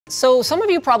So some of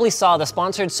you probably saw the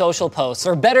sponsored social posts,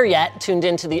 or better yet, tuned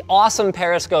into the awesome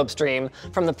Periscope stream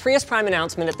from the Prius Prime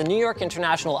announcement at the New York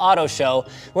International Auto Show,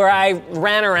 where I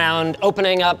ran around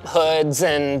opening up hoods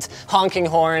and honking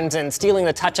horns and stealing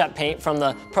the touch-up paint from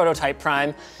the prototype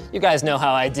Prime. You guys know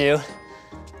how I do.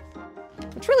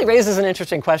 Which really raises an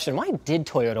interesting question. Why did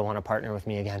Toyota want to partner with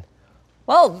me again?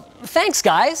 Well, thanks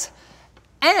guys.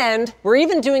 And we're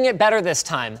even doing it better this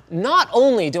time. Not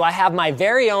only do I have my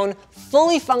very own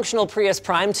fully functional Prius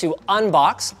Prime to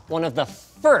unbox, one of the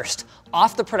first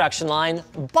off the production line,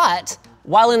 but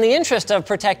while in the interest of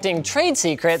protecting trade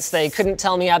secrets, they couldn't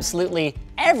tell me absolutely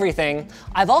everything,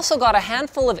 I've also got a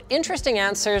handful of interesting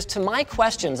answers to my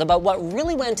questions about what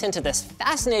really went into this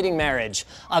fascinating marriage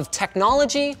of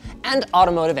technology and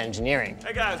automotive engineering.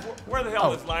 Hey guys, where the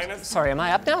hell is Linus? Sorry, am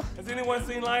I up now? Has anyone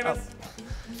seen Linus?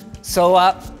 So,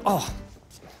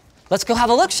 let's go have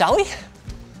a look, shall we?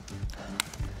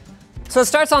 So it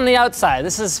starts on the outside.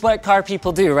 This is what car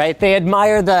people do, right? They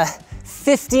admire the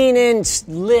 15-inch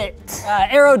lit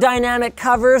aerodynamic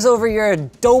covers over your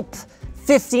dope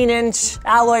 15-inch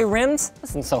alloy rims. This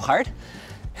isn't so hard.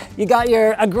 You got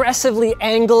your aggressively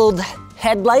angled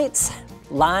headlights,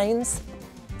 lines,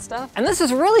 stuff. And this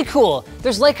is really cool.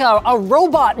 There's like a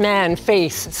robot man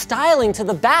face styling to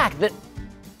the back that,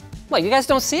 what, you guys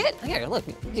don't see it? Here, look,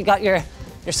 you got your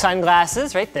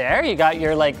sunglasses right there. You got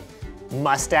your like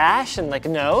mustache and like a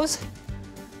nose.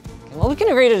 Okay, well, we can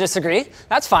agree to disagree,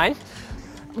 that's fine.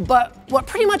 But what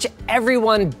pretty much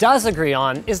everyone does agree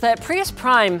on is that Prius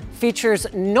Prime features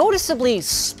noticeably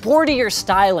sportier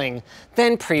styling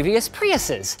than previous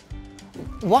Priuses.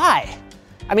 Why?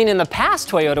 I mean, in the past,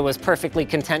 Toyota was perfectly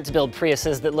content to build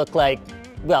Priuses that look like,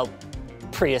 well,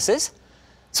 Priuses.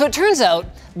 So it turns out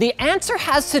the answer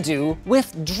has to do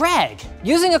with drag.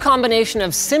 Using a combination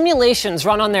of simulations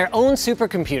run on their own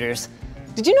supercomputers.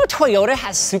 Did you know Toyota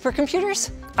has supercomputers?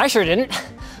 I sure didn't.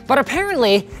 But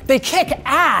apparently, they kick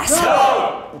ass.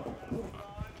 No!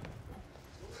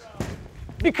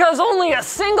 Because only a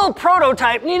single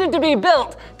prototype needed to be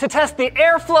built to test the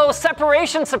airflow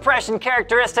separation suppression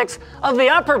characteristics of the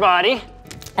upper body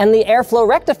and the airflow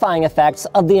rectifying effects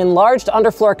of the enlarged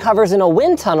underfloor covers in a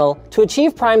wind tunnel to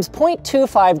achieve Prime's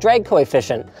 0.25 drag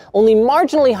coefficient, only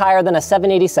marginally higher than a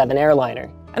 787 airliner.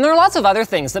 And there are lots of other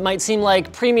things that might seem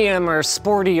like premium or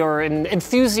sporty or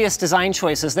enthusiast design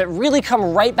choices that really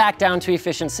come right back down to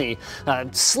efficiency.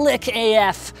 Slick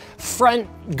AF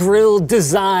front grille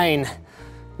design.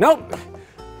 Nope,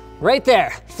 right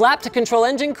there. Flap to control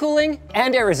engine cooling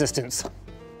and air resistance.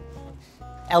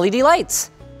 LED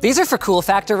lights. These are for cool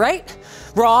factor, right?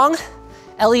 Wrong.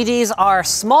 LEDs are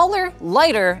smaller,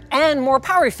 lighter, and more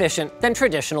power efficient than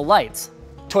traditional lights.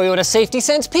 Toyota Safety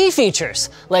Sense P features,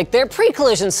 like their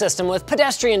pre-collision system with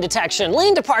pedestrian detection,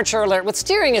 lane departure alert with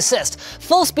steering assist,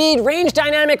 full speed range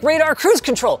dynamic radar cruise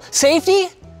control. Safety?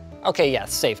 Okay,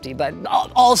 yes, safety, but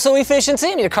also efficiency.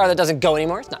 I mean, a car that doesn't go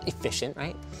anymore, it's not efficient,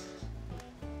 right?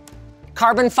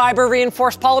 Carbon fiber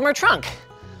reinforced polymer trunk.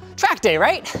 Track day,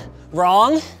 right?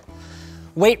 Wrong.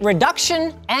 Weight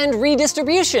reduction and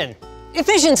redistribution.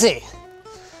 Efficiency.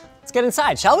 Let's get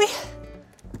inside, shall we?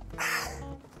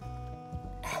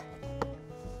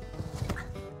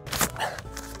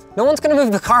 No one's gonna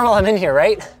move the car while I'm in here,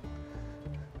 right?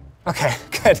 Okay,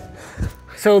 good.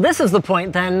 So this is the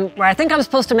point then where I think I'm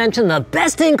supposed to mention the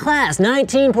best-in-class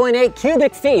 19.8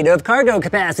 cubic feet of cargo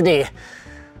capacity.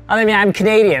 I mean, I'm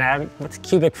Canadian, what's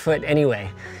cubic foot anyway?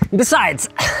 Besides,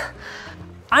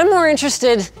 I'm more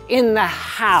interested in the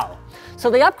how. So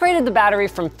they upgraded the battery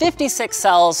from 56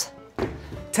 cells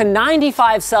to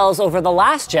 95 cells over the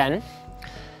last gen,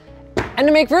 and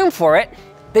to make room for it,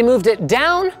 they moved it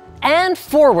down and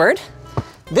forward.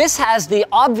 This has the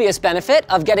obvious benefit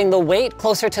of getting the weight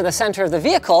closer to the center of the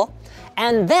vehicle,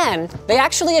 and then they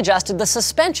actually adjusted the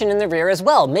suspension in the rear as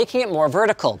well, making it more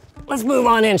vertical. Let's move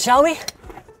on in, shall we?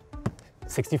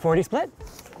 60-40 split.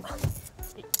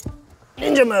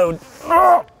 Ninja mode.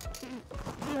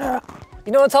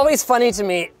 You know, it's always funny to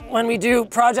me when we do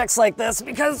projects like this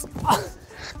because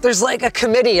there's like a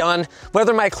committee on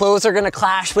whether my clothes are gonna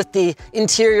clash with the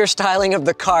interior styling of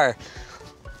the car.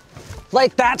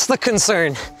 Like, that's the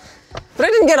concern. But I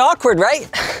didn't get awkward, right?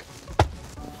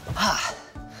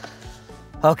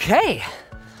 Okay,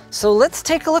 so let's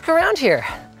take a look around here.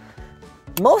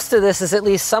 Most of this is at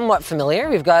least somewhat familiar.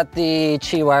 We've got the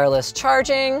Qi wireless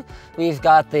charging, we've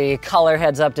got the color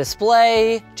heads-up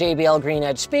display, JBL Green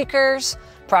Edge speakers,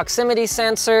 proximity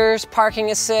sensors,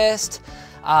 parking assist,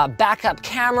 backup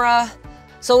camera,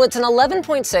 So it's an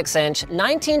 11.6-inch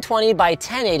 1920 by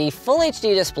 1080 Full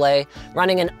HD display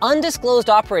running an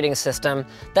undisclosed operating system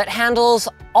that handles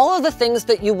all of the things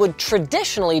that you would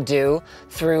traditionally do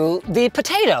through the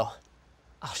potato.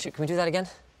 Oh shoot, can we do that again?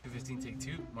 215, take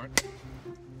 2, Mark.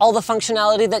 All the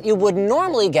functionality that you would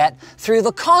normally get through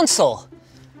the console.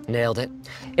 Nailed it.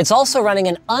 It's also running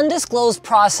an undisclosed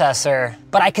processor,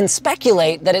 but I can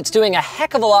speculate that it's doing a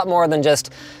heck of a lot more than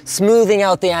just smoothing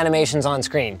out the animations on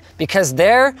screen, because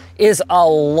there is a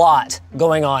lot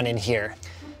going on in here.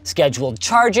 Scheduled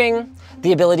charging,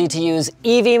 the ability to use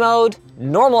EV mode,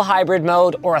 normal hybrid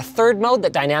mode, or a third mode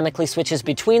that dynamically switches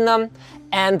between them,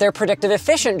 and their predictive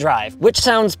efficient drive, which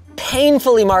sounds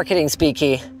painfully marketing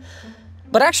speaky,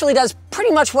 but actually does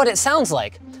pretty much what it sounds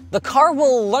like. The car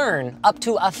will learn up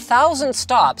to 1,000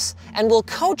 stops and will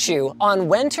coach you on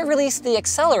when to release the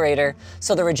accelerator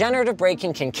so the regenerative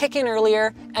braking can kick in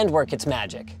earlier and work its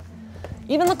magic.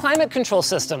 Even the climate control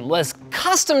system was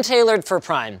custom tailored for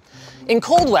Prime. In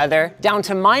cold weather, down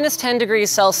to -10 degrees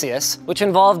Celsius, which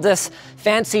involved this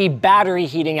fancy battery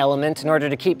heating element in order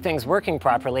to keep things working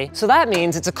properly. So that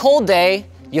means it's a cold day,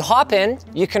 you hop in,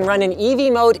 you can run in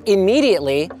EV mode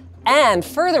immediately, and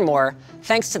furthermore,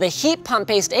 thanks to the heat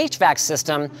pump-based HVAC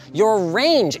system, your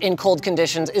range in cold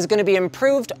conditions is going to be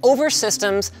improved over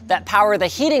systems that power the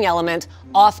heating element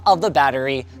off of the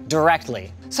battery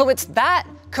directly. So it's that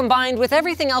combined with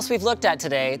everything else we've looked at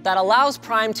today that allows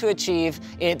Prime to achieve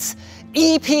its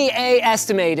EPA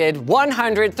estimated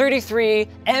 133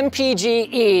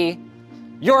 mpge.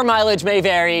 Your mileage may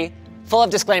vary. Full of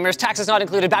disclaimers, taxes not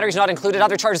included, batteries not included,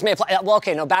 other charges may apply. Well,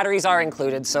 okay, no, batteries are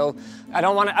included, so I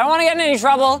don't want to get in any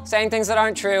trouble saying things that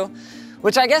aren't true,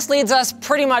 which I guess leads us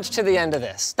pretty much to the end of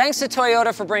this. Thanks to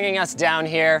Toyota for bringing us down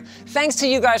here. Thanks to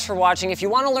you guys for watching. If you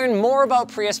want to learn more about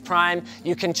Prius Prime,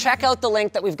 you can check out the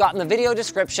link that we've got in the video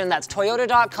description. That's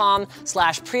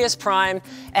toyota.com/Prius Prime.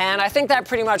 And I think that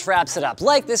pretty much wraps it up.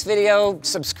 Like this video,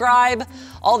 subscribe,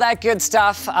 all that good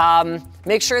stuff.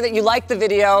 Make sure that you like the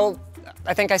video.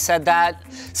 I think I said that.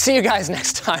 See you guys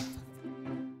next time.